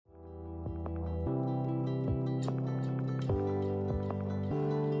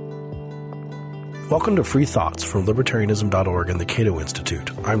Welcome to Free Thoughts from Libertarianism.org and the Cato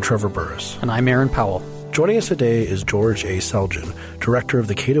Institute. I'm Trevor Burrus. And I'm Aaron Powell. Joining us today is George A. Selgin, director of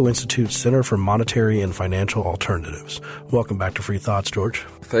the Cato Institute Center for Monetary and Financial Alternatives. Welcome back to Free Thoughts, George.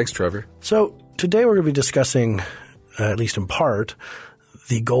 Thanks, Trevor. So today we're going to be discussing, at least in part,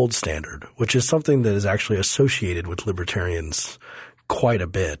 the gold standard, which is something that is actually associated with libertarians quite a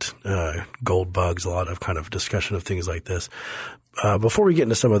bit. Gold bugs, a lot of kind of discussion of things like this. Before we get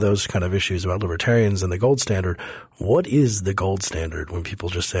into some of those kind of issues about libertarians and the gold standard, what is the gold standard when people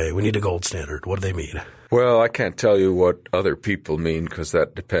just say, we need a gold standard? What do they mean? Well, I can't tell you what other people mean because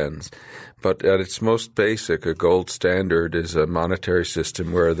that depends. But at its most basic, a gold standard is a monetary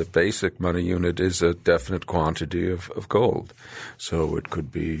system where the basic money unit is a definite quantity of gold. So it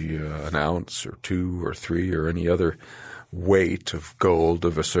could be an ounce or 2 or 3 or any other weight of gold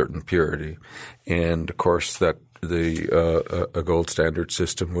of a certain purity. And, of course, that a gold standard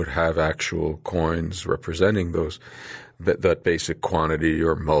system would have actual coins representing that basic quantity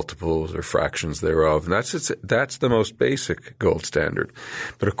or multiples or fractions thereof. And that's the most basic gold standard.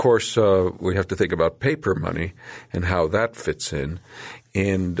 But of course, we have to think about paper money and how that fits in.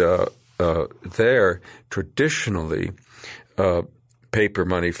 And there, traditionally, paper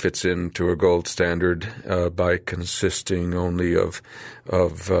money fits into a gold standard by consisting only of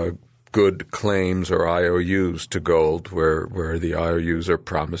good claims or IOUs to gold, where the IOUs are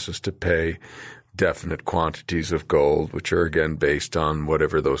promises to pay definite quantities of gold, which are again based on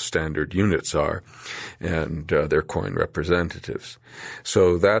whatever those standard units are, and their coin representatives.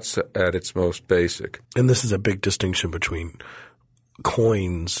 So that's at its most basic. And this is a big distinction between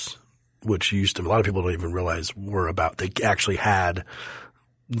coins, which a lot of people don't even realize they actually had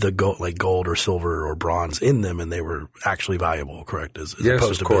the gold, like gold or silver or bronze in them, and they were actually valuable, correct? As yes,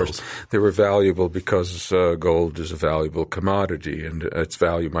 opposed to of course. bills. They were valuable because gold is a valuable commodity, and its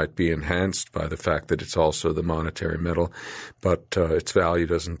value might be enhanced by the fact that it's also the monetary metal, but its value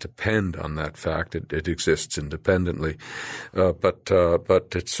doesn't depend on that fact. It exists independently. But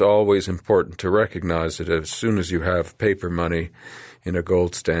it's always important to recognize that as soon as you have paper money in a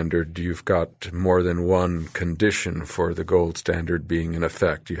gold standard, you've got more than one condition for the gold standard being in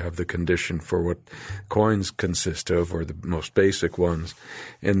effect. You have the condition for what coins consist of, or the most basic ones.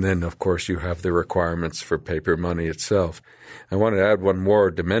 And then, of course, you have the requirements for paper money itself. I want to add one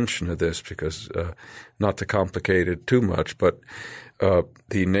more dimension of this because not to complicate it too much, but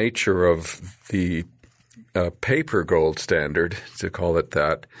the nature of the paper gold standard, to call it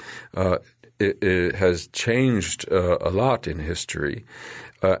that, it has changed a lot in history,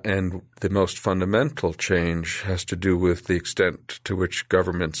 and the most fundamental change has to do with the extent to which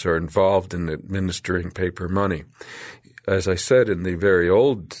governments are involved in administering paper money. As I said, in the very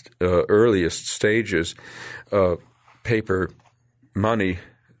earliest stages, paper money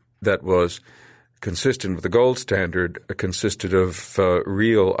that was consistent with the gold standard consisted of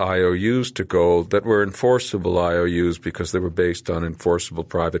real IOUs to gold that were enforceable IOUs because they were based on enforceable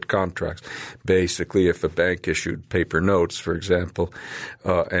private contracts. Basically, if a bank issued paper notes, for example,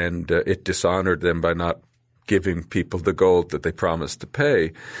 and it dishonored them by not giving people the gold that they promised to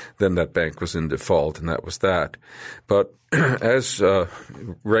pay, then that bank was in default, and that was that. But as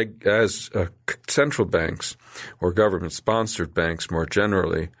central banks or government-sponsored banks more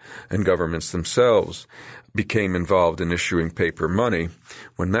generally, and governments themselves became involved in issuing paper money,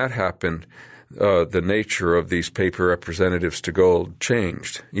 when that happened, the nature of these paper representatives to gold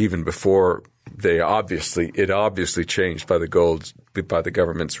changed, even before it obviously changed by the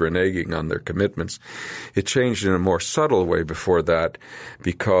governments reneging on their commitments. It changed in a more subtle way before that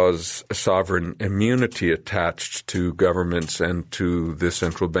because sovereign immunity attached to governments and to the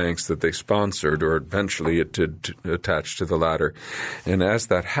central banks that they sponsored, or eventually it did attach to the latter. And as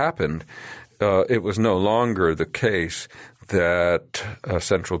that happened, it was no longer the case that a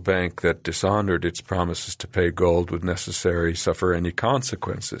central bank that dishonored its promises to pay gold would necessarily suffer any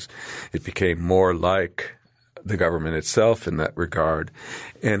consequences. It became more like the government itself in that regard.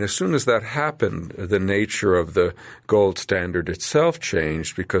 And as soon as that happened, the nature of the gold standard itself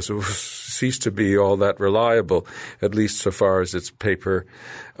changed because it ceased to be all that reliable, at least so far as its paper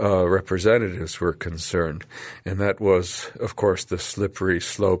representatives were concerned. And that was, of course, the slippery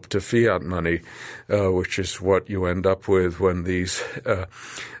slope to fiat money, which is what you end up with when these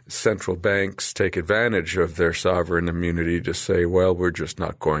central banks take advantage of their sovereign immunity to say, well, we're just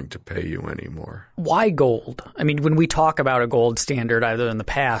not going to pay you anymore. Why gold? I mean, when we talk about a gold standard, either in the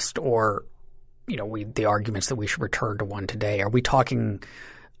past or, the arguments that we should return to one today, are we talking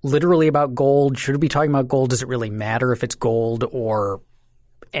literally about gold? Should we be talking about gold? Does it really matter if it's gold or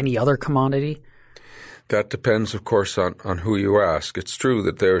any other commodity? That depends, of course, on who you ask. It's true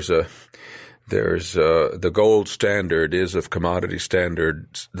that there's a There's the gold standard is of commodity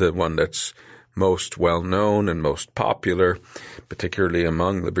standards the one that's most well-known and most popular, particularly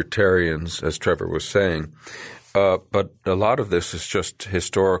among libertarians, as Trevor was saying. But a lot of this is just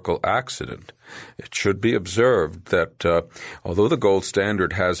historical accident. It should be observed that although the gold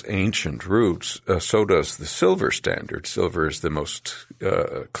standard has ancient roots, so does the silver standard. Silver is the most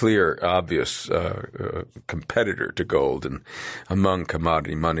clear, obvious competitor to gold and among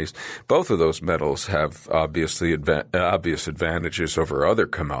commodity monies. Both of those metals have obvious advantages over other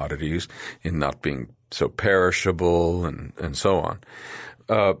commodities in not being so perishable and so on.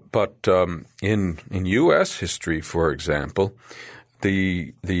 But in U.S. history, for example,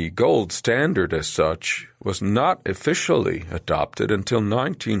 the gold standard as such was not officially adopted until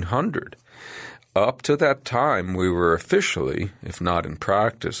 1900. Up to that time, we were officially, if not in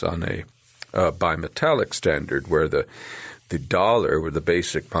practice, on a bimetallic standard where the dollar, or the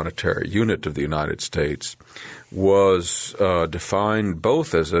basic monetary unit of the United States, was defined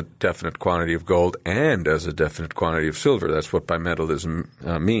both as a definite quantity of gold and as a definite quantity of silver. That's what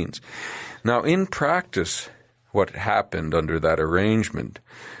bimetallism means. Now, in practice, what happened under that arrangement,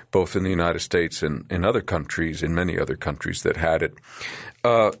 both in the United States and in other countries, in many other countries that had it,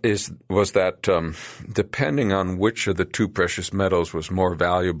 was that depending on which of the two precious metals was more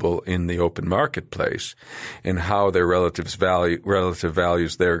valuable in the open marketplace and how their relative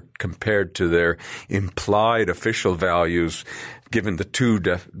values there compared to their implied official values, given the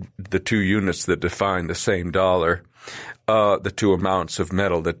two units that define the same dollar, the two amounts of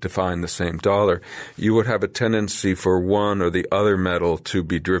metal that define the same dollar, you would have a tendency for one or the other metal to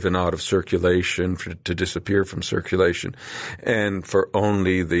be driven out of circulation, to disappear from circulation, and for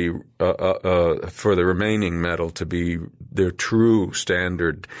only for the remaining metal to be their true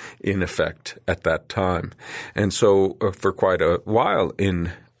standard in effect at that time. And so for quite a while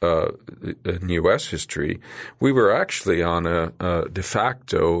in U.S. history, we were actually on a de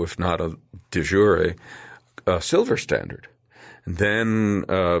facto, if not a de jure, silver standard. And then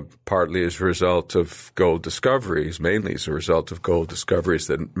partly as a result of gold discoveries, mainly as a result of gold discoveries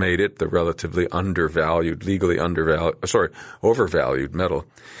that made it the relatively overvalued metal,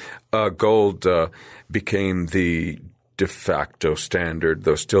 gold became the de facto standard,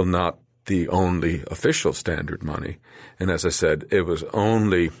 though still not the only official standard money. And as I said, it was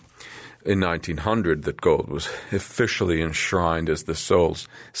only in 1900 that gold was officially enshrined as the sole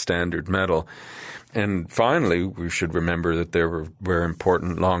standard metal. And finally, we should remember that there were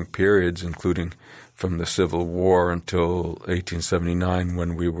important long periods, including from the Civil War until 1879,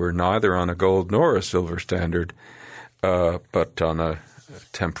 when we were neither on a gold nor a silver standard, but on a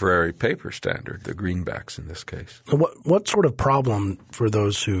temporary paper standard, the greenbacks in this case. What sort of problem for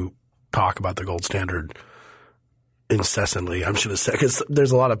those who talk about the gold standard incessantly? I'm just going to say, because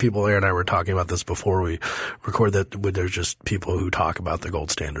there's a lot of people, Aaron and I were talking about this before we record, that there's just people who talk about the gold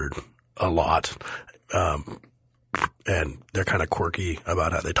standard a lot, and they're kind of quirky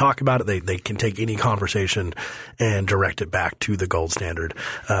about how they talk about it. They can take any conversation and direct it back to the gold standard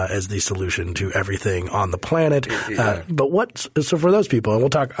as the solution to everything on the planet. Yeah. But so for those people, and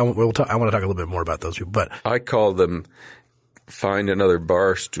I want to talk a little bit more about those people, but I call them find another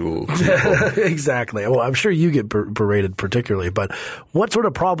bar stool. Exactly. Well, I'm sure you get berated particularly, but what sort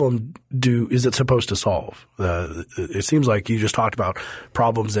of problem is it supposed to solve? It seems like you just talked about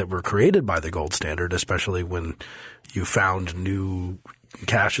problems that were created by the gold standard, especially when you found new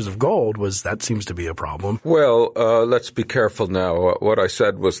caches of gold. That seems to be a problem. Well, let's be careful now. What I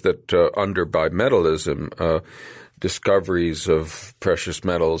said was that under bimetallism, discoveries of precious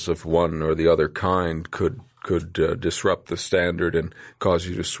metals of one or the other kind could disrupt the standard and cause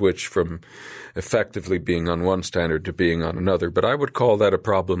you to switch from effectively being on one standard to being on another. But I would call that a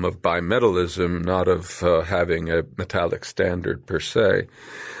problem of bimetallism, not of having a metallic standard per se.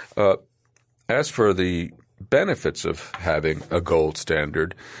 As for the benefits of having a gold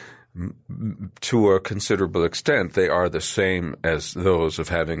standard, to a considerable extent, they are the same as those of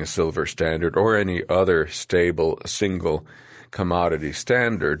having a silver standard or any other stable single commodity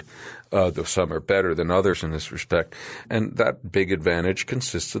standard, though some are better than others in this respect. And that big advantage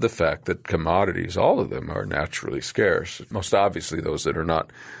consists of the fact that commodities, all of them, are naturally scarce, most obviously those that are not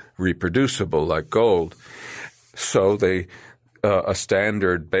reproducible like gold. So a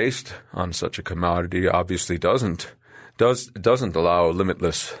standard based on such a commodity obviously doesn't allow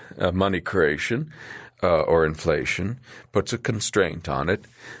limitless money creation or inflation, puts a constraint on it.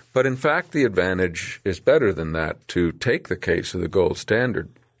 But in fact, the advantage is better than that. To take the case of the gold standard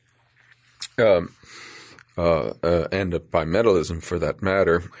and of bimetallism for that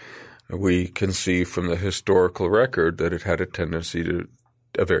matter, we can see from the historical record that it had a tendency to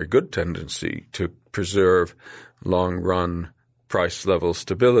a very good tendency to preserve long-run price level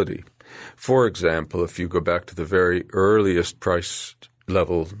stability. For example, if you go back to the very earliest price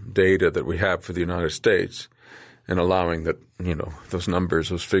level data that we have for the United States, and allowing that, those numbers,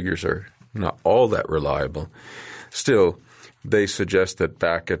 those figures are not all that reliable, still, they suggest that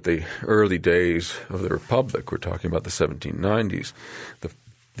back at the early days of the Republic, we're talking about the 1790s,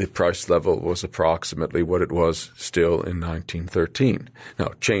 the price level was approximately what it was still in 1913.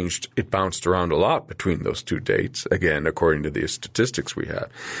 Now, it bounced around a lot between those two dates, again, according to the statistics we have.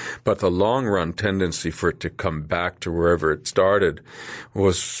 But the long-run tendency for it to come back to wherever it started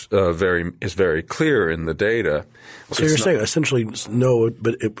is very clear in the data. So you're saying essentially no,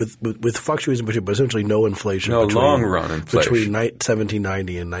 but with fluctuations, but essentially no inflation. No long-run inflation between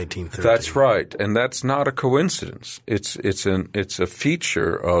 1790 and 1930. That's right, and that's not a coincidence. It's a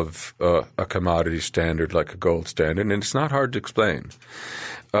feature of a commodity standard like a gold standard, and it's not hard to explain.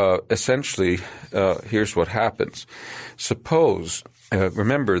 Essentially, here's what happens. Suppose,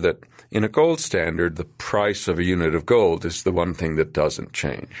 remember that in a gold standard, the price of a unit of gold is the one thing that doesn't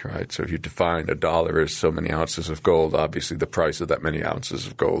change, right? So if you define $1 as so many ounces of gold, obviously the price of that many ounces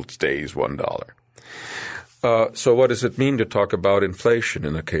of gold stays $1. So what does it mean to talk about inflation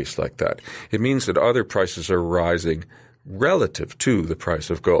in a case like that? It means that other prices are rising relative to the price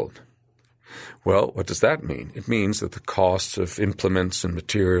of gold. Well, what does that mean? It means that the costs of implements and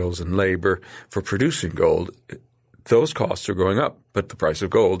materials and labor for producing gold, those costs are going up, but the price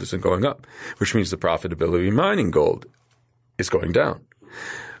of gold isn't going up, which means the profitability of mining gold is going down.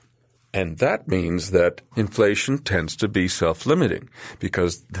 And that means that inflation tends to be self-limiting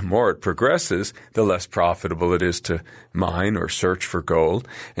because the more it progresses, the less profitable it is to mine or search for gold.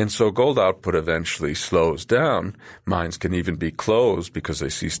 And so gold output eventually slows down. Mines can even be closed because they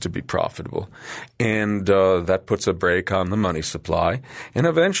cease to be profitable. And that puts a brake on the money supply. And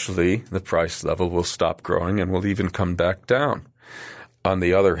eventually the price level will stop growing and will even come back down. On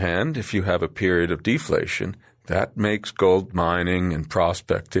the other hand, if you have a period of deflation, that makes gold mining and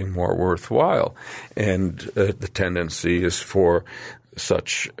prospecting more worthwhile. And the tendency is for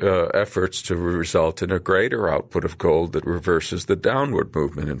such efforts to result in a greater output of gold that reverses the downward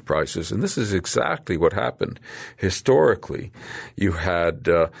movement in prices. And this is exactly what happened historically. You had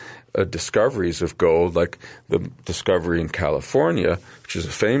discoveries of gold, like the discovery in California, which is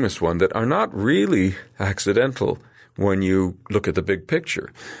a famous one, that are not really accidental when you look at the big picture.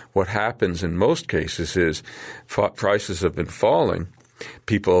 What happens in most cases is prices have been falling,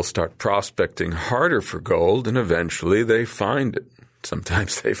 people start prospecting harder for gold, and eventually they find it.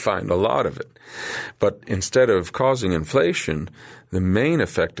 Sometimes they find a lot of it. But instead of causing inflation, the main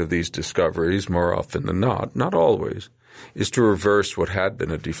effect of these discoveries, more often than not always, is to reverse what had been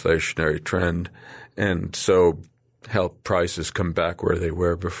a deflationary trend and so help prices come back where they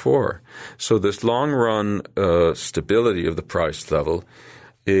were before. So this long-run stability of the price level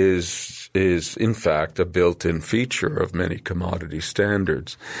is in fact a built-in feature of many commodity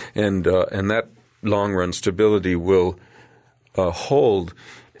standards, and that long-run stability will hold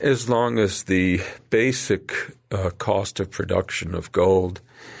as long as the basic cost of production of gold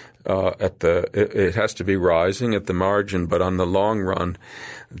it has to be rising at the margin, but on the long run,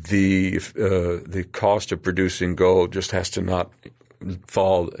 the cost of producing gold just has to not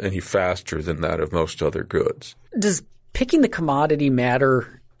fall any faster than that of most other goods. Does picking the commodity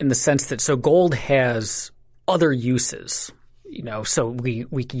matter in the sense that so gold has other uses? So we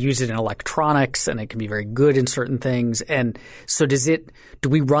can use it in electronics, and it can be very good in certain things. And so do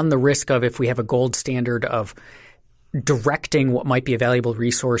we run the risk of, if we have a gold standard, of directing what might be a valuable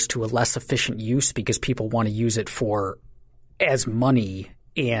resource to a less efficient use because people want to use it as money,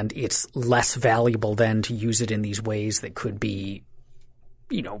 and it's less valuable then to use it in these ways that could be,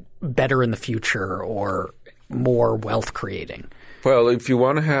 better in the future or more wealth creating? Well, if you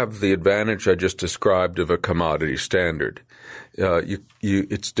want to have the advantage I just described of a commodity standard,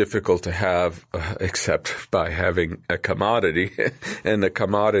 it's difficult to have except by having a commodity, and the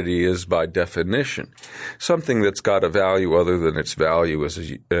commodity is by definition something that's got a value other than its value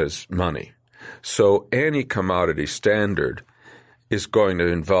as money. So any commodity standard is going to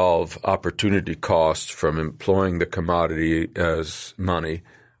involve opportunity costs from employing the commodity as money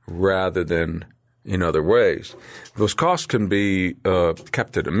rather than in other ways. Those costs can be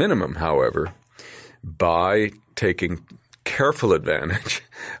kept at a minimum, however, by taking careful advantage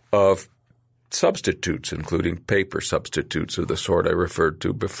of substitutes, including paper substitutes of the sort I referred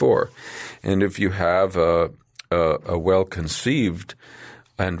to before. And if you have a well-conceived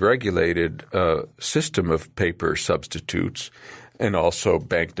and regulated system of paper substitutes, and also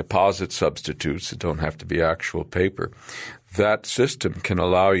bank deposit substitutes that don't have to be actual paper. That system can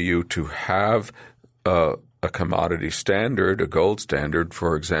allow you to have a commodity standard, a gold standard,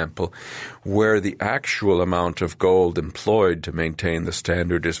 for example, where the actual amount of gold employed to maintain the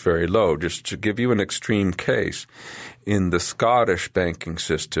standard is very low. Just to give you an extreme case, in the Scottish banking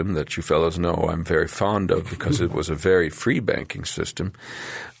system that you fellows know I'm very fond of because it was a very free banking system,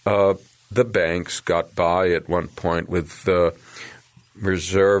 the banks got by at one point with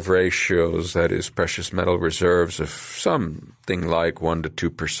reserve ratios, that is precious metal reserves, of something like 1% to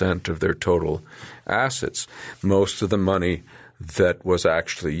 2% of their total assets. Most of the money that was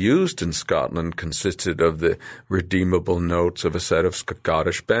actually used in Scotland consisted of the redeemable notes of a set of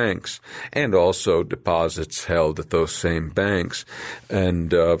Scottish banks and also deposits held at those same banks.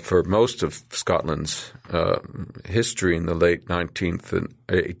 And for most of Scotland's history in the late 19th and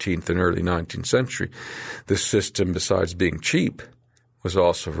 18th and early 19th century, this system, besides being cheap, was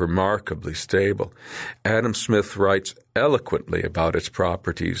also remarkably stable. Adam Smith writes eloquently about its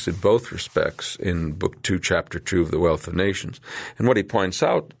properties in both respects in Book 2, Chapter 2 of The Wealth of Nations. And what he points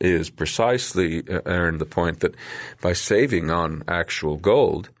out is precisely, Aaron, the point that by saving on actual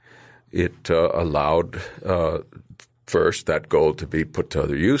gold, it allowed first, that gold to be put to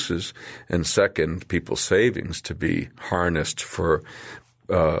other uses, and second, people's savings to be harnessed for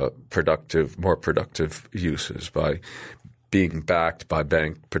more productive uses by being backed by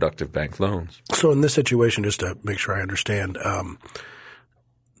productive bank loans. So in this situation, just to make sure I understand,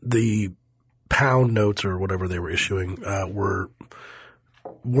 the pound notes or whatever they were issuing were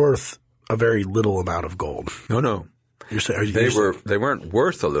worth a very little amount of gold. No. They weren't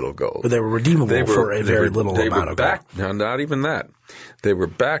worth a little gold. But they were redeemable for a very little amount of gold. No, not even that. They were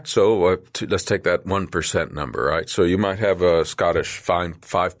backed. So let's take that 1% number, right? So you might have a Scottish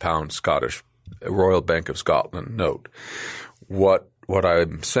 £5 Scottish Royal Bank of Scotland note. What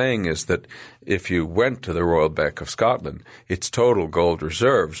I'm saying is that if you went to the Royal Bank of Scotland, its total gold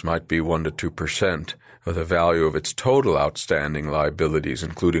reserves might be 1% to 2% of the value of its total outstanding liabilities,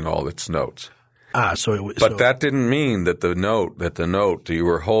 including all its notes. But that didn't mean that the note you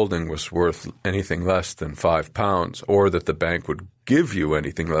were holding was worth anything less than £5, or that the bank would give you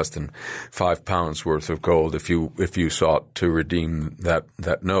anything less than £5 worth of gold if you sought to redeem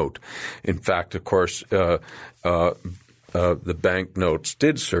that note. In fact, of course, the bank notes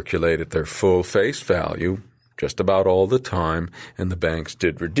did circulate at their full face value just about all the time, and the banks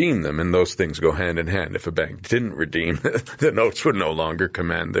did redeem them, and those things go hand in hand. If a bank didn't redeem, the notes would no longer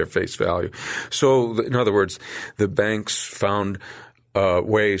command their face value. So, in other words, the banks found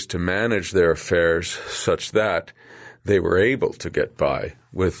ways to manage their affairs such that they were able to get by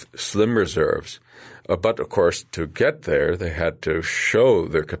with slim reserves. But, of course, to get there, they had to show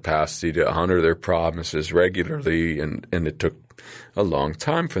their capacity to honor their promises regularly, and it took a long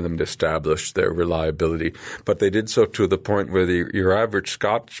time for them to establish their reliability. But they did so to the point where your average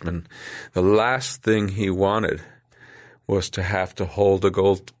Scotsman, the last thing he wanted was to have to hold a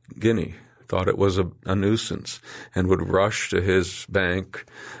gold guinea, thought it was a nuisance, and would rush to his bank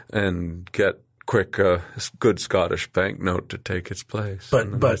and get good Scottish banknote to take its place.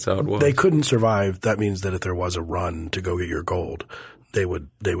 But that's how it was. They couldn't survive. That means that if there was a run to go get your gold, they would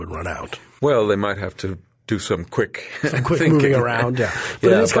run out. Well, they might have to do some quick moving around. Yeah,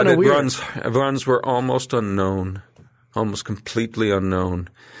 but it's kind of weird. Runs were almost unknown, almost completely unknown.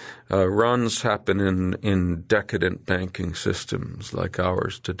 Runs happen in decadent banking systems like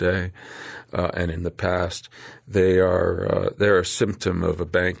ours today, and in the past. They're a symptom of a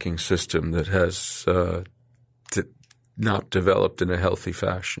banking system that has not developed in a healthy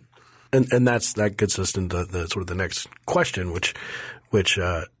fashion. And that gets us into the sort of the next question, which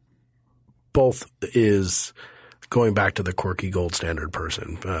both is going back to the quirky gold standard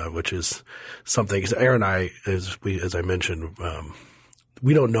person, which is something. Aaron and I, as I mentioned.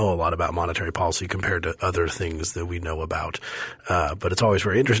 We don't know a lot about monetary policy compared to other things that we know about, but it's always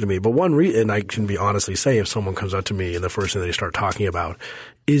very interesting to me. But and I can honestly say, if someone comes up to me and the first thing they start talking about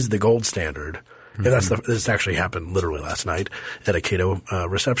is the gold standard, and this actually happened literally last night at a Cato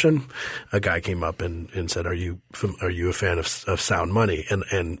reception. A guy came up and said, "Are you a fan of sound money?"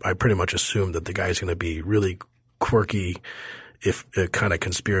 And I pretty much assumed that the guy's going to be really quirky, if a kind of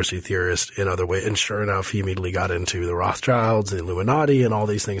conspiracy theorist in other ways. And sure enough, he immediately got into the Rothschilds, the Illuminati, and all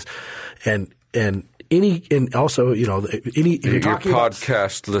these things. And also, if you're talking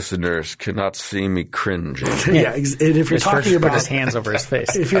podcast listeners cannot see me cringing. Yeah. And if you're talking about put his hands over his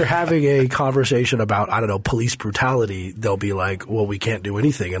face, if you're having a conversation about, I don't know, police brutality, they'll be like, well, we can't do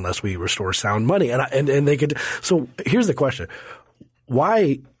anything unless we restore sound money. And they could. So here's the question.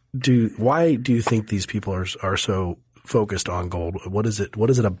 Why do you think these people are so focused on gold? What is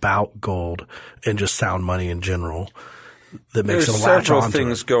it about gold and just sound money in general that makes them latch several onto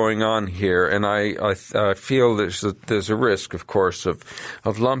things it? going on here, and I feel there's a risk, of course, of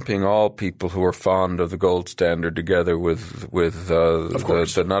lumping all people who are fond of the gold standard together with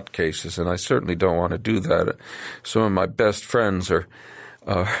the nutcases, and I certainly don't want to do that. Some of my best friends are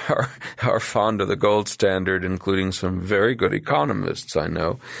fond of the gold standard, including some very good economists I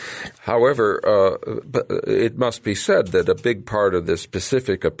know. However, but it must be said that a big part of the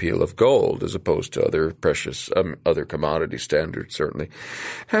specific appeal of gold, as opposed to other commodity standards certainly,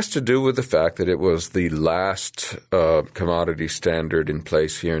 has to do with the fact that it was the last commodity standard in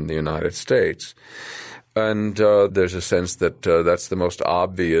place here in the United States. And there's a sense that that's the most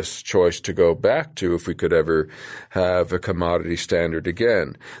obvious choice to go back to if we could ever have a commodity standard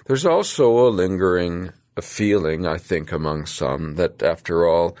again. There's also a lingering feeling, I think, among some that, after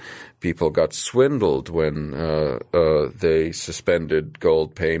all, people got swindled when they suspended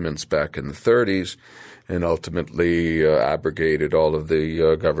gold payments back in the 30s and ultimately abrogated all of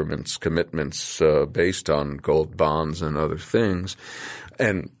the government's commitments based on gold bonds and other things.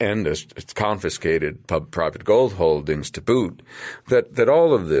 And it's confiscated private gold holdings to boot, that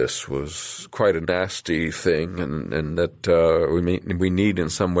all of this was quite a nasty thing, and that we need in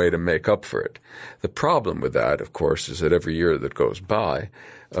some way to make up for it. The problem with that, of course, is that every year that goes by,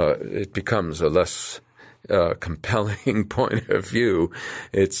 it becomes a less compelling point of view.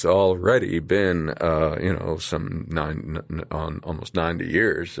 It's already been, almost 90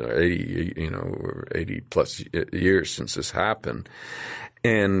 years, 80 plus years since this happened.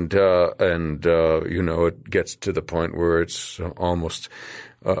 And it gets to the point where it's almost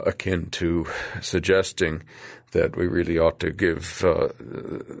akin to suggesting that we really ought to give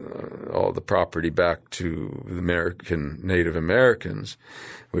all the property back to the Native Americans,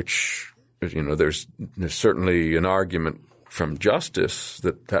 which, there's certainly an argument from justice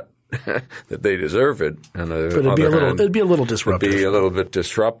that that they deserve it. And but it'd be a little disruptive. It'd be a little bit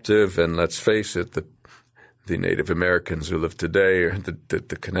disruptive, and let's face it, the Native Americans who live today,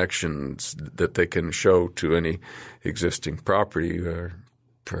 the connections that they can show to any existing property are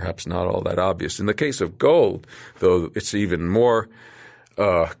perhaps not all that obvious. In the case of gold, though, it's even more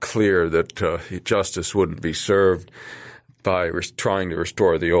clear that justice wouldn't be served by trying to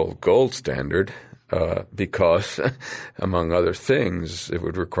restore the old gold standard because, among other things, it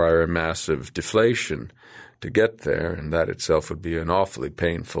would require a massive deflation to get there, and that itself would be an awfully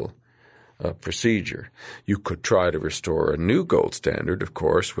painful procedure. You could try to restore a new gold standard, of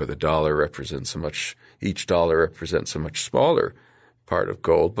course, where each dollar represents a much smaller part of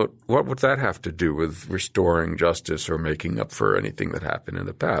gold. But what would that have to do with restoring justice or making up for anything that happened in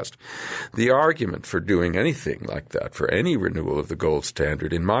the past? The argument for doing anything like that, for any renewal of the gold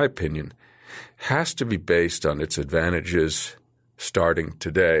standard, in my opinion, has to be based on its advantages starting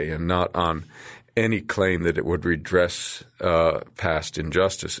today and not on any claim that it would redress past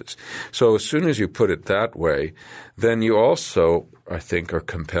injustices. So as soon as you put it that way, then you also, I think, are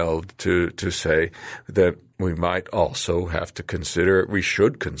compelled to say that we might also have to we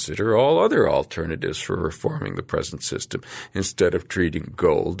should consider all other alternatives for reforming the present system instead of treating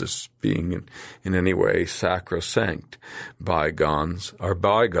gold as being in any way sacrosanct. Bygones are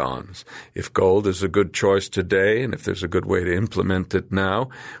bygones. If gold is a good choice today and if there's a good way to implement it now,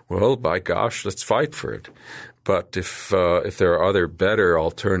 well, by gosh, let's fight for it. But if there are other better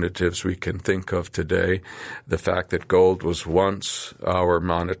alternatives we can think of today, the fact that gold was once our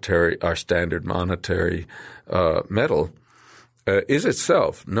standard monetary metal is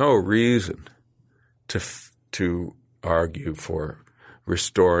itself no reason to argue for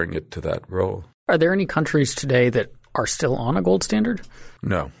restoring it to that role. Are there any countries today that are still on a gold standard?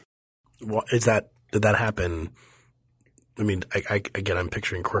 No. Well, did that happen? I mean, again, I'm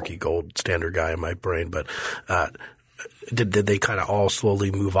picturing quirky gold standard guy in my brain, but did they kind of all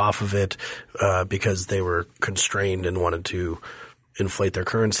slowly move off of it because they were constrained and wanted to inflate their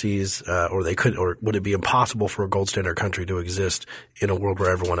currencies, or would it be impossible for a gold standard country to exist in a world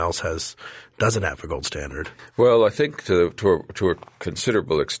where everyone else doesn't have a gold standard? Well, I think to a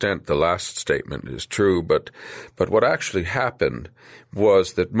considerable extent the last statement is true, but what actually happened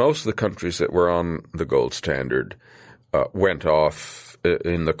was that most of the countries that were on the gold standard went off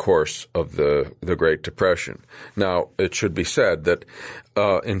in the course of the Great Depression. Now, it should be said that,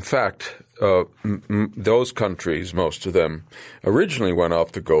 in fact, those countries, most of them, originally went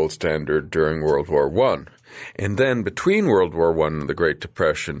off the gold standard during World War I. And then between World War I and the Great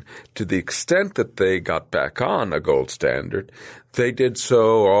Depression, to the extent that they got back on a gold standard, they did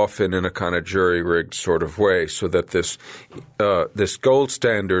so often in a kind of jury-rigged sort of way, so that this gold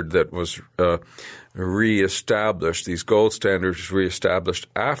standard that was reestablished, these gold standards reestablished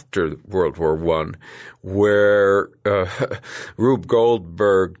after World War I, where Rube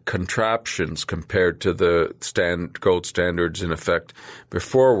Goldberg contraptions compared to the gold standards in effect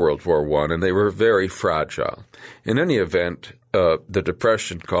before World War I, and they were very fragile. In any event, the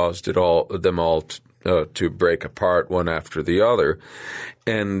Depression caused them all to break apart one after the other.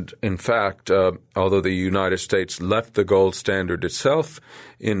 And in fact, although the United States left the gold standard itself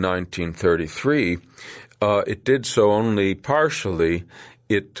in 1933, it did so only partially.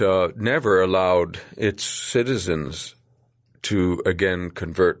 It never allowed its citizens to again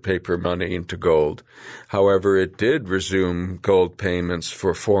convert paper money into gold. However, it did resume gold payments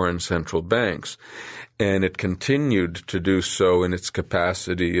for foreign central banks. And it continued to do so in its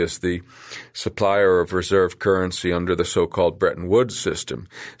capacity as the supplier of reserve currency under the so-called Bretton Woods system.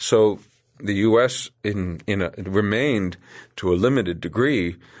 So the U.S. remained to a limited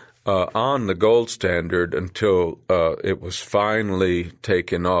degree on the gold standard until it was finally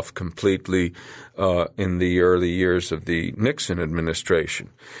taken off completely in the early years of the Nixon administration.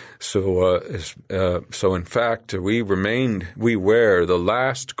 So in fact, we were the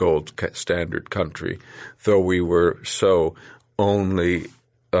last gold standard country, though we were so only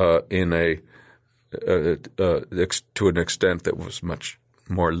to an extent that was much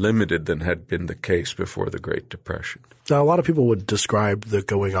more limited than had been the case before the Great Depression. Now, a lot of people would describe the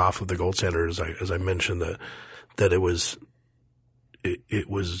going off of the gold standard, as I mentioned, that it was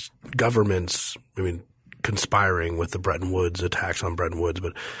governments, conspiring with the Bretton Woods, attacks on Bretton Woods,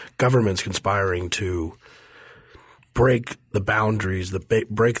 but governments conspiring to break the boundaries,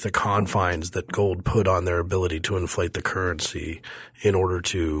 break the confines that gold put on their ability to inflate the currency in order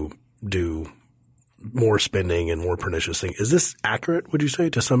to do more spending and more pernicious things. Is this accurate, would you say,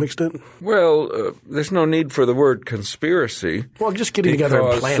 to some extent? Well, there's no need for the word conspiracy. Well, just getting together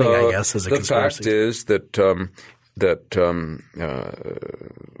and planning, I guess, is a conspiracy. The fact is that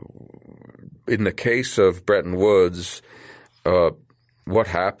in the case of Bretton Woods, what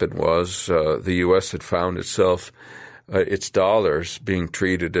happened was the U.S. had found itself its dollars being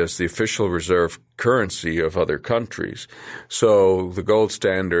treated as the official reserve currency of other countries. So the gold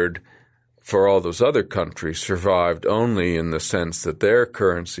standard for all those other countries survived only in the sense that their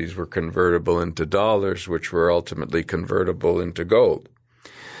currencies were convertible into dollars, which were ultimately convertible into gold.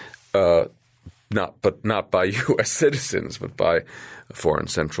 Not by U.S. citizens, but by foreign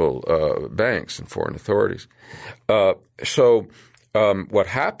central banks and foreign authorities. So what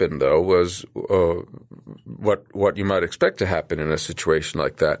happened, though, was what you might expect to happen in a situation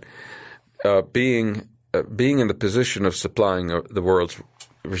like that. Being in the position of supplying the world's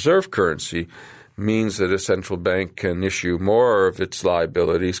reserve currency means that a central bank can issue more of its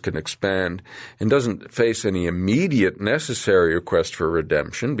liabilities, can expand, and doesn't face any immediate necessary request for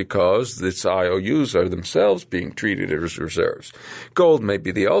redemption because its IOUs are themselves being treated as reserves. Gold may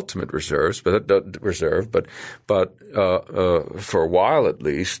be the ultimate reserve, but for a while at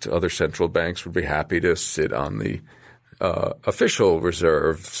least, other central banks would be happy to sit on the official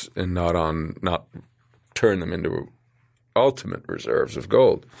reserves and not turn them into ultimate reserves of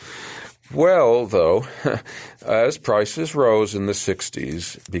gold. Well, though, as prices rose in the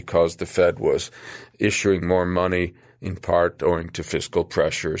 60s because the Fed was issuing more money in part owing to fiscal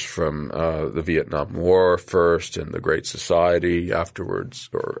pressures from the Vietnam War first and the Great Society afterwards,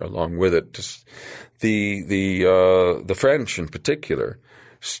 or along with it, the French in particular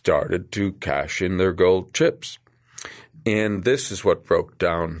started to cash in their gold chips. And this is what broke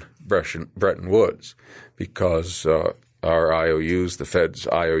down Bretton Woods because our IOUs, the Fed's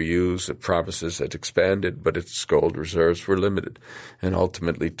IOUs, the promises had expanded, but its gold reserves were limited. And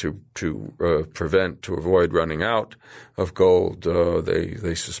ultimately, to avoid running out of gold,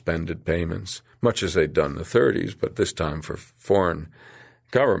 they suspended payments, much as they'd done in the 30s, but this time for foreign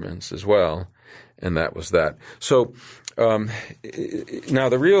governments as well. And that was that. So now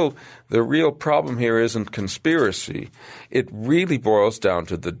the real problem here isn't conspiracy. It really boils down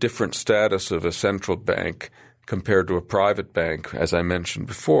to the different status of a central bank compared to a private bank, as I mentioned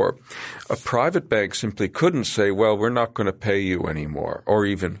before. A private bank simply couldn't say, well, we're not going to pay you anymore, or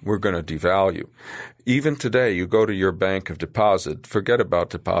even we're going to devalue. Even today, you go to your bank of deposit, forget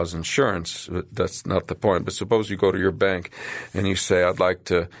about deposit insurance, that's not the point, but suppose you go to your bank and you say, I'd like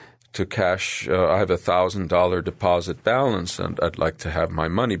to cash, I have $1,000 deposit balance and I'd like to have my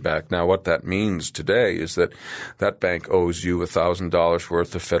money back. Now, what that means today is that that bank owes you $1,000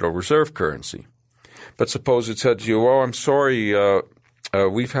 worth of Federal Reserve currency. But suppose it said to you, oh, I'm sorry,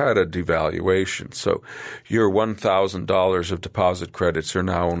 we've had a devaluation, so your $1,000 of deposit credits are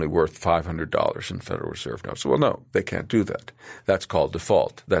now only worth $500 in Federal Reserve notes. Well, no, they can't do that. That's called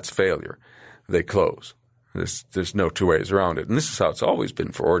default. That's failure. they close. There's no two ways around it. And this is how it's always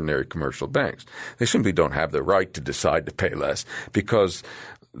been for ordinary commercial banks. They simply don't have the right to decide to pay less because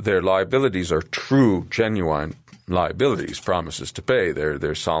their liabilities are true, genuine liabilities, promises to pay.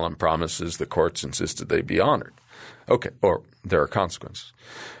 They're solemn promises. The courts insisted they be honored. Okay, or there are consequences.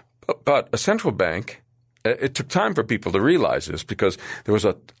 But a central bank, it took time for people to realize this because there was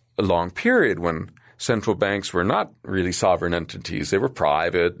a long period when central banks were not really sovereign entities. They were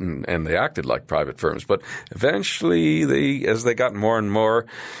private and they acted like private firms. But eventually, as they got more and more,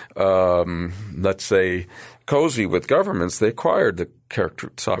 let's say, cozy with governments, they acquired the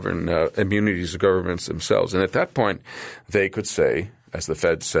sovereign immunities of governments themselves. And at that point, they could say, as the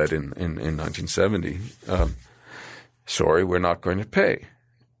Fed said in 1970, sorry, we're not going to pay.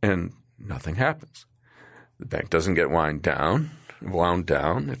 And nothing happens. The bank doesn't get wound down.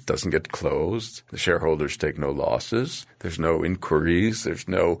 It doesn't get closed. The shareholders take no losses. There's no inquiries. There's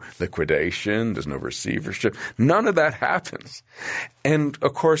no liquidation. There's no receivership. None of that happens. And,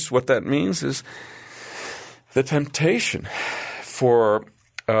 of course, what that means is the temptation for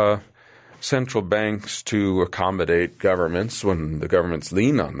central banks to accommodate governments when the governments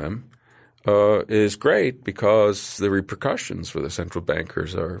lean on them is great because the repercussions for the central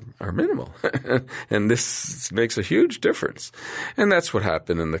bankers are minimal. And this makes a huge difference. And that's what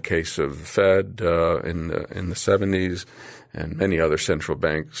happened in the case of the Fed in the 70s and many other central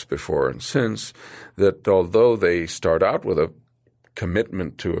banks before and since, that although they start out with a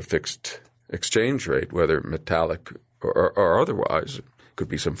commitment to a fixed exchange rate, whether metallic or otherwise, it could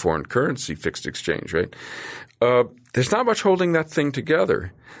be some foreign currency fixed exchange rate, there's not much holding that thing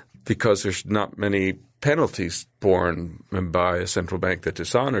together, because there's not many penalties borne by a central bank that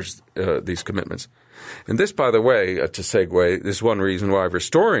dishonors these commitments. And this, by the way, to segue, is one reason why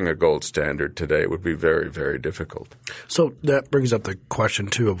restoring a gold standard today would be very, very difficult. So that brings up the question,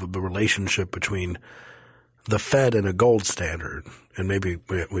 too, of the relationship between the Fed and a gold standard. And maybe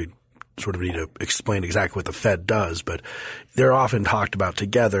we sort of need to explain exactly what the Fed does, but they're often talked about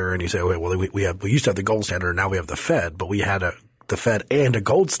together. And you say, okay, well, we used to have the gold standard, and now we have the Fed, but we had the Fed and a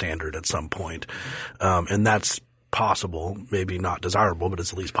gold standard at some point. And that's possible, maybe not desirable, but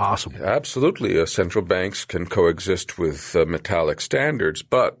it's at least possible. Absolutely. Central banks can coexist with metallic standards,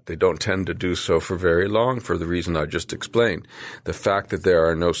 but they don't tend to do so for very long for the reason I just explained. The fact that there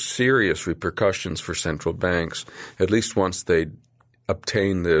are no serious repercussions for central banks, at least once they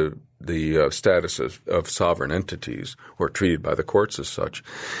obtain the status of sovereign entities or treated by the courts as such.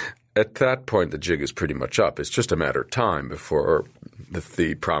 At that point, the jig is pretty much up. It's just a matter of time before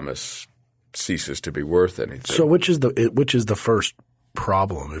the promise ceases to be worth anything. So, which is the first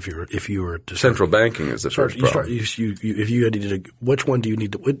problem? If you were to central banking is the first problem. Which one do you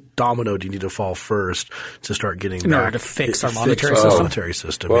need to? What domino do you need to fall first to start getting in order to fix our monetary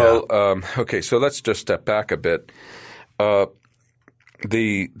system? Well, okay. So let's just step back a bit.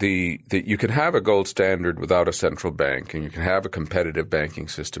 You can have a gold standard without a central bank, and you can have a competitive banking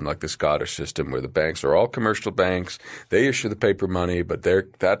system like the Scottish system where the banks are all commercial banks. They issue the paper money, but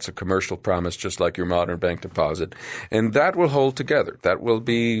that's a commercial promise just like your modern bank deposit. And that will hold together. That will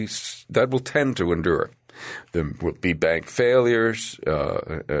tend to endure. There will be bank failures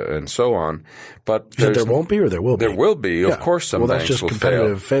and so on. But there won't be, or there will be? There will be. Yeah. Of course some banks will fail. Well, that's just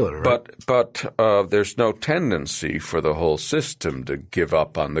competitive failure, right? But there's no tendency for the whole system to give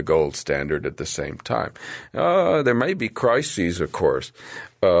up on the gold standard at the same time. There may be crises, of course,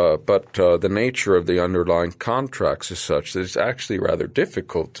 but the nature of the underlying contracts is such that it's actually rather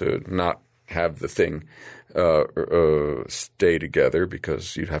difficult to not have the thing stay together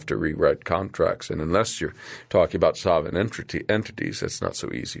because you'd have to rewrite contracts. And unless you're talking about sovereign entities, that's not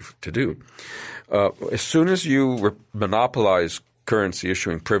so easy to do. As soon as you monopolize currency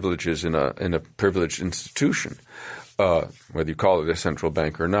issuing privileges in a privileged institution, whether you call it a central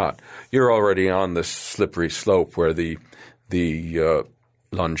bank or not, you're already on this slippery slope where the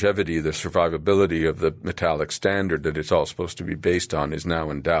longevity, the survivability of the metallic standard that it's all supposed to be based on is now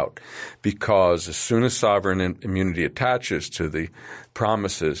in doubt. Because as soon as sovereign immunity attaches to the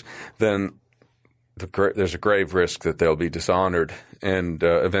promises, then there's a grave risk that they'll be dishonored, and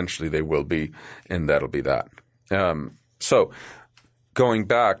eventually they will be, and that'll be that. So going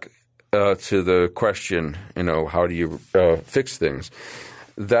back to the question, how do you fix things?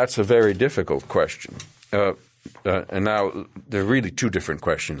 That's a very difficult question. And now there are really two different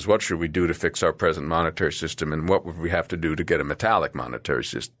questions. What should we do to fix our present monetary system, and what would we have to do to get a metallic monetary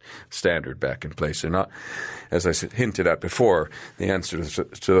standard back in place? And as I hinted at before, the answers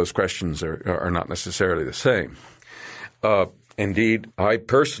to those questions are not necessarily the same. Indeed, I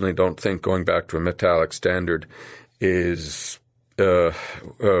personally don't think going back to a metallic standard is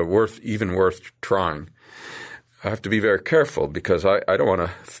worth trying. I have to be very careful because I don't want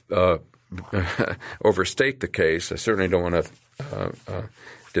to overstate the case. I certainly don't want to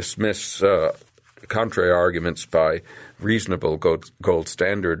dismiss contrary arguments by reasonable gold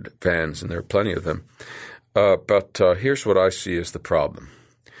standard fans, and there are plenty of them. But here's what I see as the problem.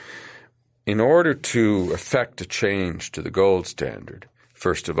 In order to effect a change to the gold standard,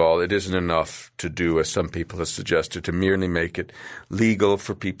 first of all, it isn't enough to do, as some people have suggested, to merely make it legal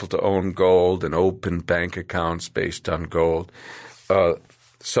for people to own gold and open bank accounts based on gold.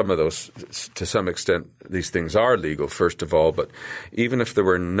 Some of those, to some extent, these things are legal, first of all, but even if there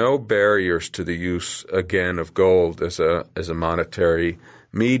were no barriers to the use, again, of gold as a monetary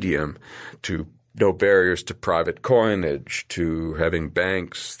medium, to no barriers to private coinage, to having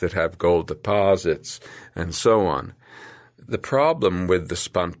banks that have gold deposits, and so on. The problem with the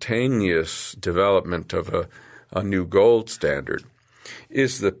spontaneous development of a new gold standard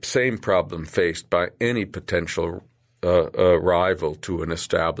is the same problem faced by any potential rival to an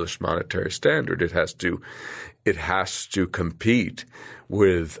established monetary standard. It has to compete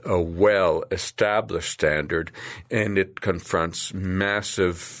with a well-established standard, and it confronts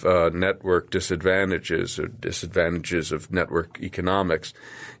massive network disadvantages or disadvantages of network economics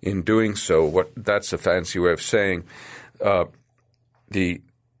in doing so. That's a fancy way of saying a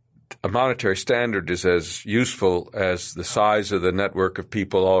monetary standard is as useful as the size of the network of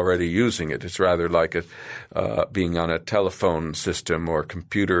people already using it. It's rather like being on a telephone system or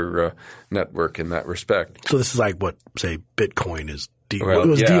computer network in that respect. So this is like what, say, Bitcoin is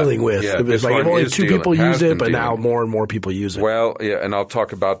dealing with. Yeah, it was like only two people use it, but now more and more people use it. Well, yeah, and I'll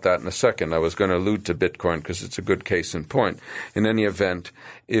talk about that in a second. I was going to allude to Bitcoin because it's a good case in point. In any event,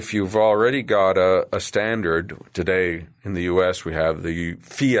 if you've already got a standard, today in the U.S. we have the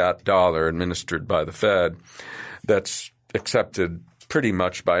fiat dollar administered by the Fed that's accepted pretty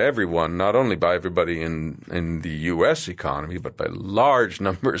much by everyone, not only by everybody in the U.S. economy, but by large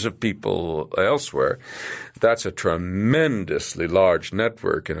numbers of people elsewhere. That's a tremendously large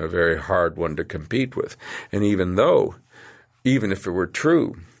network and a very hard one to compete with. And even if it were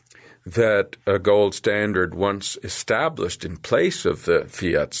true that a gold standard once established in place of the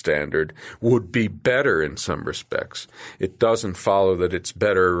fiat standard would be better in some respects, it doesn't follow that it's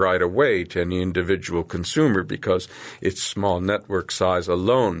better right away to any individual consumer because its small network size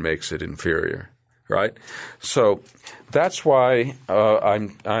alone makes it inferior, right? So that's why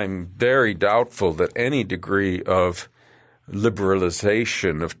I'm very doubtful that any degree of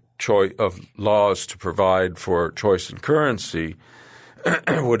liberalization of laws to provide for choice in currency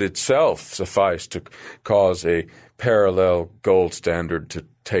would itself suffice to cause a parallel gold standard to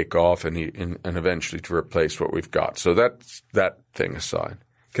take off and eventually to replace what we've got. So that's that thing aside.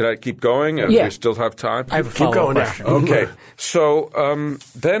 Can I keep going? Yeah. Do you still have time? I have a follow-up question. Okay. So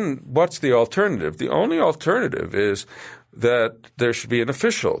then what's the alternative? The only alternative is that there should be an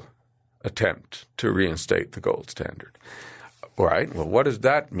official attempt to reinstate the gold standard. All right. Well, what does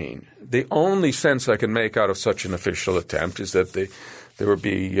that mean? The only sense I can make out of such an official attempt is that there would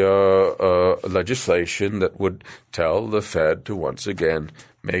be legislation that would tell the Fed to once again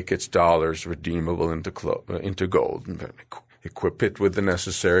make its dollars redeemable into gold and equip it with the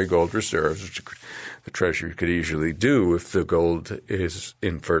necessary gold reserves, which the Treasury could easily do if the gold is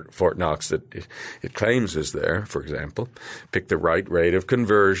in Fort Knox that it claims is there, for example, pick the right rate of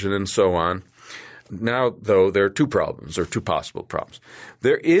conversion and so on. Now, though, there are two possible problems.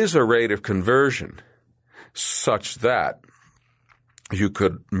 There is a rate of conversion such that you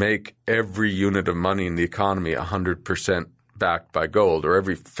could make every unit of money in the economy 100% backed by gold, or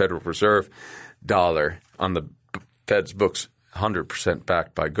every Federal Reserve dollar on the Fed's books 100%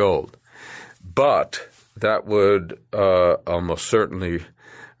 backed by gold. But that would almost certainly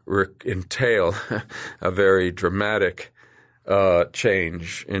entail a very dramatic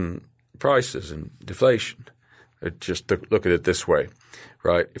change in prices and deflation. Just look at it this way,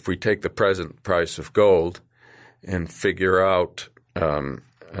 right? If we take the present price of gold and figure out and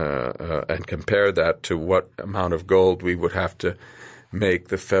compare that to what amount of gold we would have to make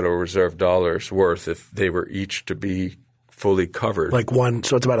the Federal Reserve dollars worth if they were each to be fully covered. So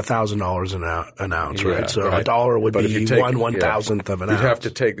it's about $1,000 an ounce, right? So right. A dollar would be 1/1000th of an ounce. You'd have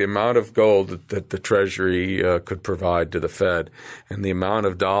to take the amount of gold that the Treasury could provide to the Fed and the amount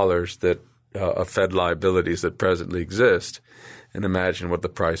of dollars that of Fed liabilities that presently exist, and imagine what the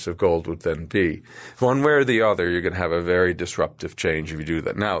price of gold would then be. One way or the other, you're going to have a very disruptive change if you do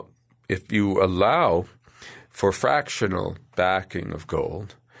that. Now, if you allow for fractional backing of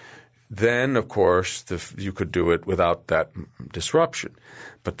gold, Then, of course, you could do it without that disruption.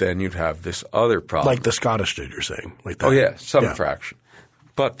 But then you'd have this other problem. Like the Scottish did, you're saying? Like that. Oh, yeah, some fraction.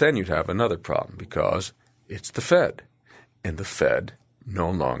 But then you'd have another problem because it's the Fed. And the Fed no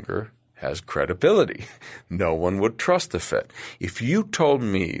longer has credibility. No one would trust the Fed. If you told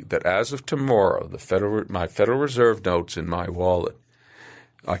me that as of tomorrow, my Federal Reserve notes in my wallet,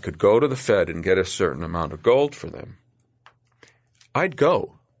 I could go to the Fed and get a certain amount of gold for them, I'd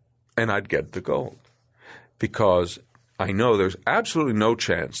go and I'd get the gold because I know there's absolutely no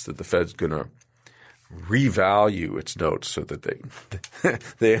chance that the Fed's going to revalue its notes so that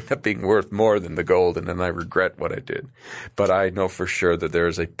they end up being worth more than the gold, and then I regret what I did. But I know for sure that there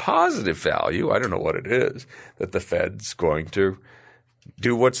is a positive value, I don't know what it is, that the Fed's going to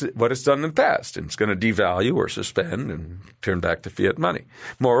do what it's done in the past, and it's going to devalue or suspend and turn back to fiat money.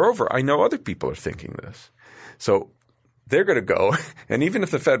 Moreover, I know other people are thinking this. So they're going to go, and even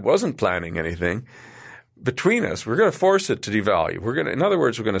if the Fed wasn't planning anything, between us, we're going to force it to devalue. In other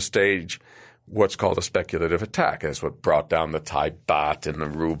words, we're going to stage what's called a speculative attack. That's what brought down the Thai baht and the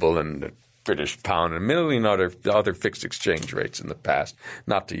ruble and the British pound and a million other fixed exchange rates in the past,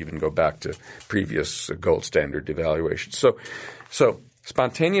 not to even go back to previous gold standard devaluations. So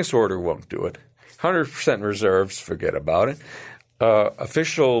spontaneous order won't do it. 100% reserves, forget about it.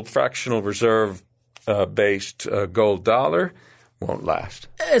 Official fractional reserve based gold dollar won't last.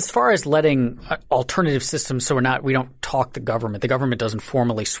 As far as letting alternative systems, so we don't talk the government doesn't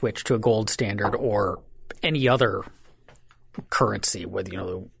formally switch to a gold standard or any other currency, whether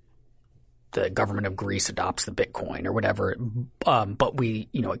the government of Greece adopts the Bitcoin or whatever, but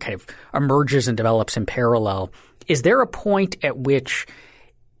it kind of emerges and develops in parallel. Is there a point at which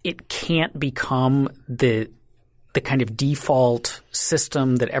it can't become the kind of default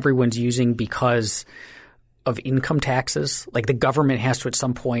system that everyone's using because of income taxes? Like the government has to at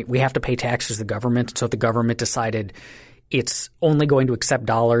some point – we have to pay taxes to the government. So if the government decided it's only going to accept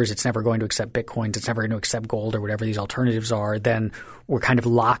dollars, it's never going to accept Bitcoins, it's never going to accept gold or whatever these alternatives are, then we're kind of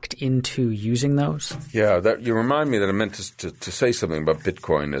locked into using those? Yeah, you remind me that I meant to say something about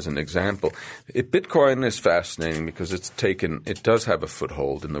Bitcoin as an example. Bitcoin is fascinating because it does have a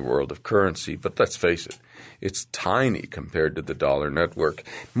foothold in the world of currency, but let's face it, it's tiny compared to the dollar network.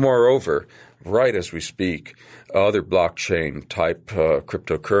 Moreover, right as we speak, other blockchain-type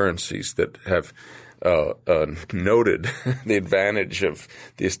cryptocurrencies that have noted the advantage of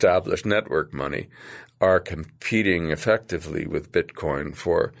the established network money are competing effectively with Bitcoin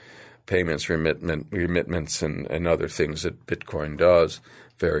for payments, remitments, and other things that Bitcoin does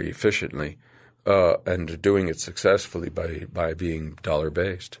very efficiently, and doing it successfully by being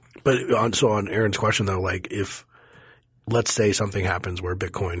dollar-based. But on Aaron's question, though, like if – let's say something happens where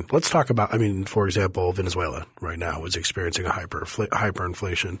Bitcoin – let's talk about – for example, Venezuela right now is experiencing a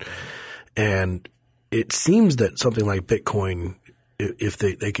hyperinflation. And it seems that something like Bitcoin, if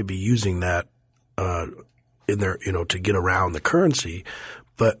they could be using that in their – to get around the currency,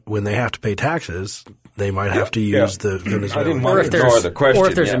 but when they have to pay taxes, they might have to use the Venezuelan – I didn't want to ignore the question. Or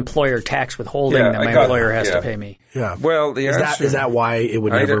if there's employer tax withholding, then my employer has to pay me. Yeah. Well, the answer – is that why it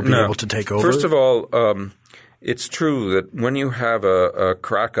would never be able to take over? First of all, it's true that when you have a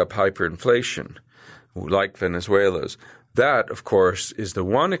crack-up hyperinflation like Venezuela's, that, of course, is the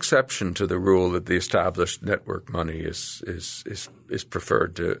one exception to the rule that the established network money is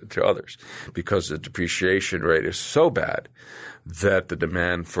preferred to others, because the depreciation rate is so bad that the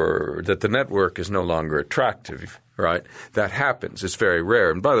demand that the network is no longer attractive. Right? That happens. It's very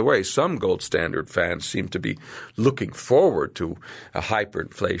rare. And by the way, some gold standard fans seem to be looking forward to a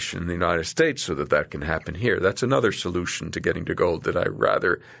hyperinflation in the United States so that can happen here. That's another solution to getting to gold that I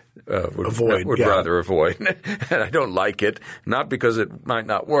rather rather avoid. And I don't like it, not because it might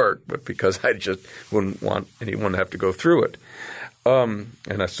not work, but because I just wouldn't want anyone to have to go through it. And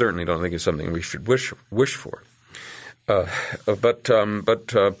I certainly don't think it's something we should wish for. But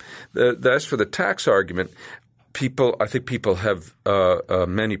as for the tax argument, I think people have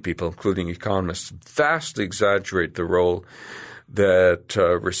many people, including economists, vastly exaggerate the role that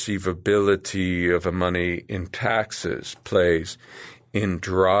receivability of a money in taxes plays in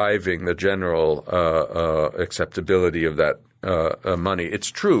driving the general acceptability of that money.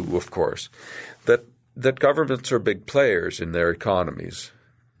 It's true, of course, that governments are big players in their economies,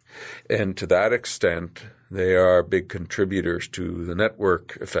 and to that extent they are big contributors to the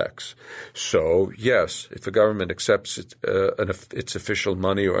network effects. So, yes, if a government accepts its official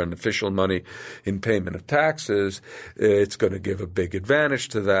money or an official money in payment of taxes, it's going to give a big advantage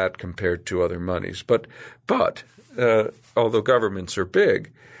to that compared to other monies. But although governments are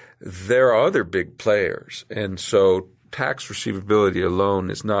big, there are other big players. And so tax receivability alone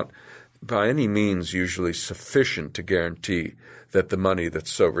is not by any means usually sufficient to guarantee that the money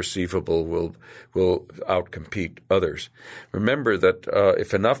that's so receivable will outcompete others. Remember that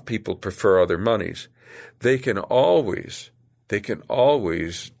if enough people prefer other monies, they can always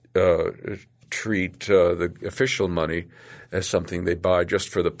treat the official money as something they buy just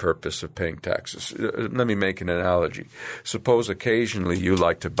for the purpose of paying taxes. Let me make an analogy. Suppose occasionally you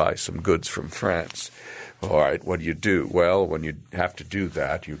like to buy some goods from France. All right, what do? Well, when you have to do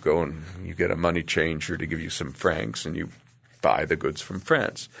that, you go and you get a money changer to give you some francs and you buy the goods from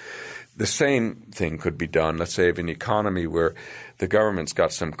France. The same thing could be done, let's say, of an economy where the government's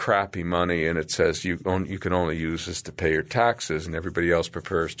got some crappy money and it says you can only use this to pay your taxes and everybody else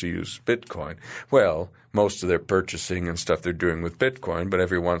prefers to use Bitcoin. Well, most of their purchasing and stuff they're doing with Bitcoin, but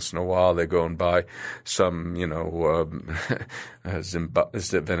every once in a while they go and buy some,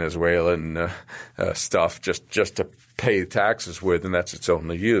 Venezuelan stuff just to pay taxes with, and that's its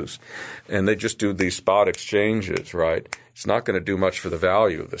only use. And they just do these spot exchanges, right? It's not going to do much for the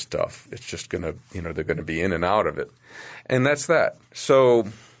value of the stuff. It's just going to, they're going to be in and out of it. And that's that. So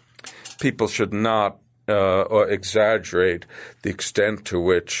people should not or exaggerate the extent to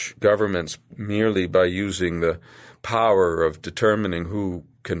which governments, merely by using the power of determining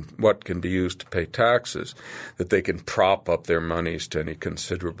what can be used to pay taxes, that they can prop up their monies to any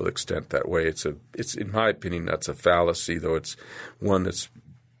considerable extent that way. It's in my opinion, that's a fallacy, though it's one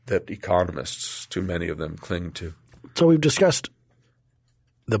that economists, too many of them, cling to. So we've discussed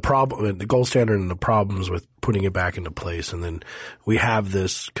the gold standard and the problems with putting it back into place, and then we have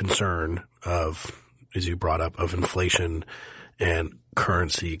this concern of, as you brought up, of inflation and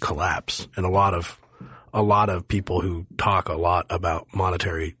currency collapse. And a lot of people who talk a lot about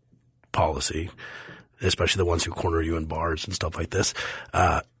monetary policy, especially the ones who corner you in bars and stuff like this,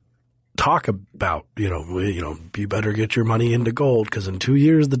 talk about, you better get your money into gold because in 2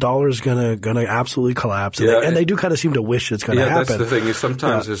 years the dollar is gonna absolutely collapse. And they do kind of seem to wish it's going to happen. Yeah, that's the thing.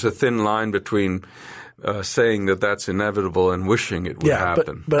 Sometimes there's a thin line between saying that that's inevitable and wishing it would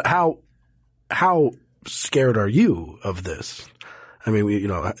happen. But how scared are you of this? I mean,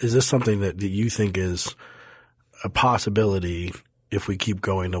 is this something that you think is a possibility if we keep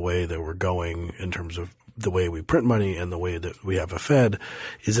going the way that we're going in terms of the way we print money and the way that we have a Fed?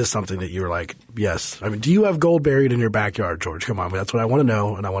 Is this something that you're like, yes? I mean, do you have gold buried in your backyard, George? Come on. That's what I want to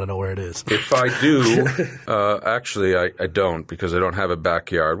know, and I want to know where it is. If I do, actually I don't, because I don't have a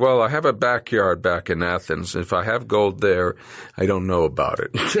backyard. Well, I have a backyard back in Athens. If I have gold there, I don't know about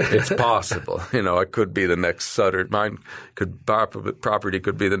it. It's possible. I could be the next Sutter. Property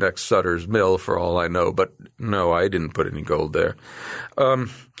could be the next Sutter's Mill for all I know. But no, I didn't put any gold there.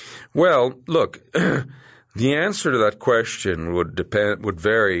 Well, look. The answer to that question would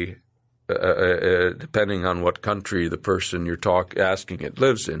vary depending on what country the person you're asking it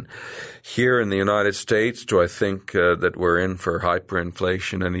lives in. Here in the United States, do I think that we're in for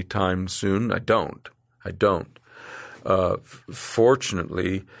hyperinflation anytime soon? I don't.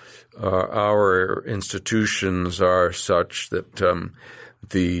 Fortunately, our institutions are such that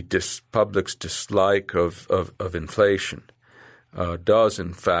the public's dislike of inflation does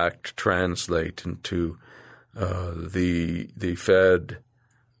in fact translate into the Fed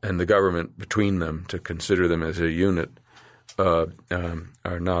and the government between them, to consider them as a unit, are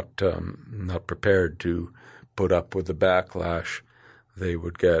not prepared to put up with the backlash they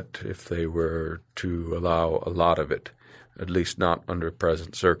would get if they were to allow a lot of it, at least not under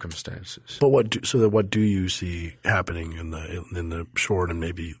present circumstances. But what do you see happening in the short, and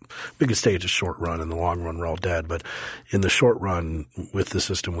maybe we could say it's a short run? In the long run, we're all dead. But in the short run, with the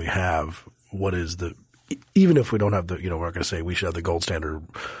system we have, what is even if we don't have we're not going to say we should have the gold standard,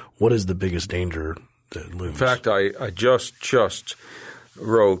 what is the biggest danger that looms? In fact, I just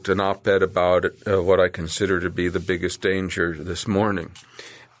wrote an op-ed about it, what I consider to be the biggest danger this morning.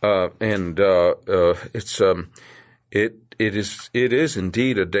 It is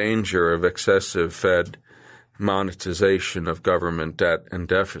indeed a danger of excessive Fed monetization of government debt and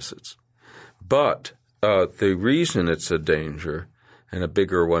deficits. But the reason it's a danger, and a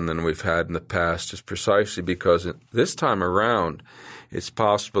bigger one than we've had in the past, is precisely because this time around it's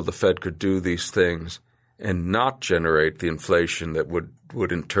possible the Fed could do these things and not generate the inflation that would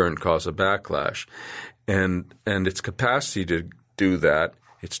in turn cause a backlash. And its capacity to do that,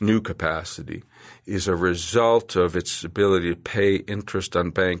 its new capacity, is a result of its ability to pay interest on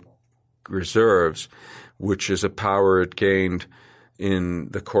bank reserves, which is a power it gained in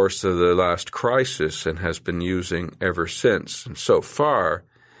the course of the last crisis and has been using ever since. And so far,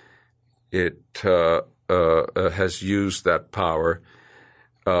 it has used that power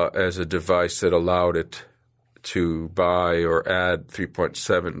as a device that allowed it to buy or add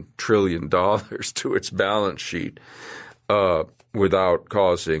 $3.7 trillion to its balance sheet without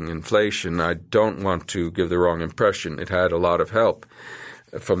causing inflation. I don't want to give the wrong impression. It had a lot of help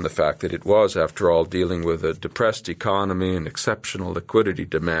from the fact that it was, after all, dealing with a depressed economy and exceptional liquidity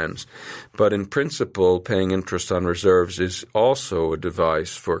demands. But in principle, paying interest on reserves is also a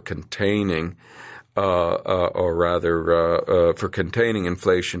device for containing for containing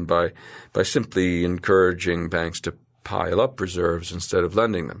inflation by simply encouraging banks to pile up reserves instead of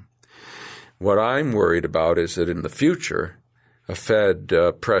lending them. What I'm worried about is that in the future, a Fed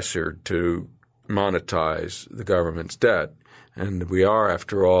pressured to monetize the government's debt, and we are,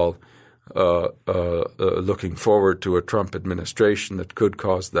 after all, looking forward to a Trump administration that could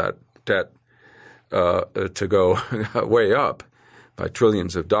cause that debt to go way up by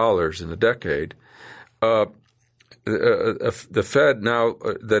trillions of dollars in a decade. The Fed, now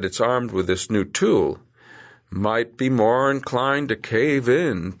that it's armed with this new tool, might be more inclined to cave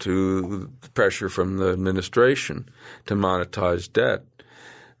in to the pressure from the administration to monetize debt,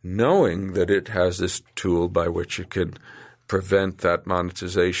 knowing that it has this tool by which it can prevent that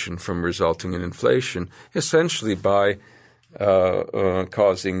monetization from resulting in inflation, essentially by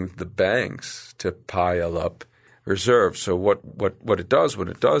causing the banks to pile up reserves. So what it does when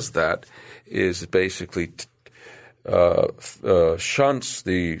it does that is it basically shunts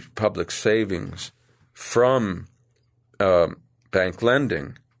the public savings from bank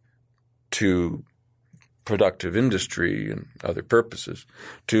lending to productive industry and other purposes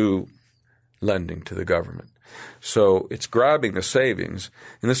to lending to the government. So it's grabbing the savings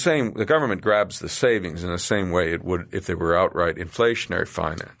the government grabs the savings in the same way it would if they were outright inflationary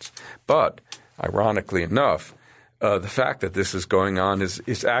finance. But ironically enough, the fact that this is going on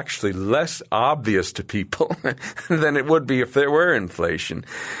is actually less obvious to people than it would be if there were inflation,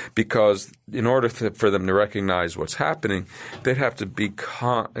 because in order for them to recognize what's happening, they'd have to be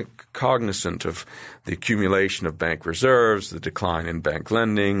cognizant of the accumulation of bank reserves, the decline in bank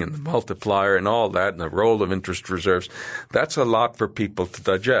lending, and the multiplier and all that, and the role of interest reserves. That's a lot for people to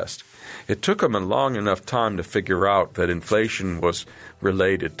digest. It took them a long enough time to figure out that inflation was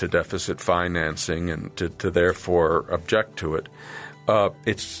related to deficit financing and to therefore object to it.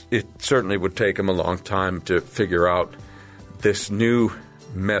 It certainly would take them a long time to figure out this new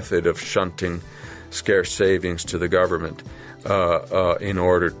method of shunting scarce savings to the government in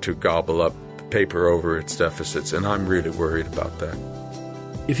order to gobble up, paper over its deficits, and I'm really worried about that.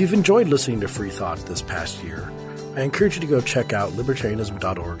 If you've enjoyed listening to Free Thoughts this past year, I encourage you to go check out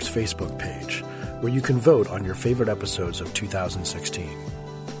Libertarianism.org's Facebook page, where you can vote on your favorite episodes of 2016.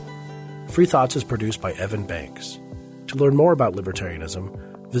 Free Thoughts is produced by Evan Banks. To learn more about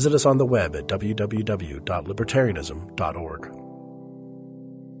libertarianism, visit us on the web at www.libertarianism.org.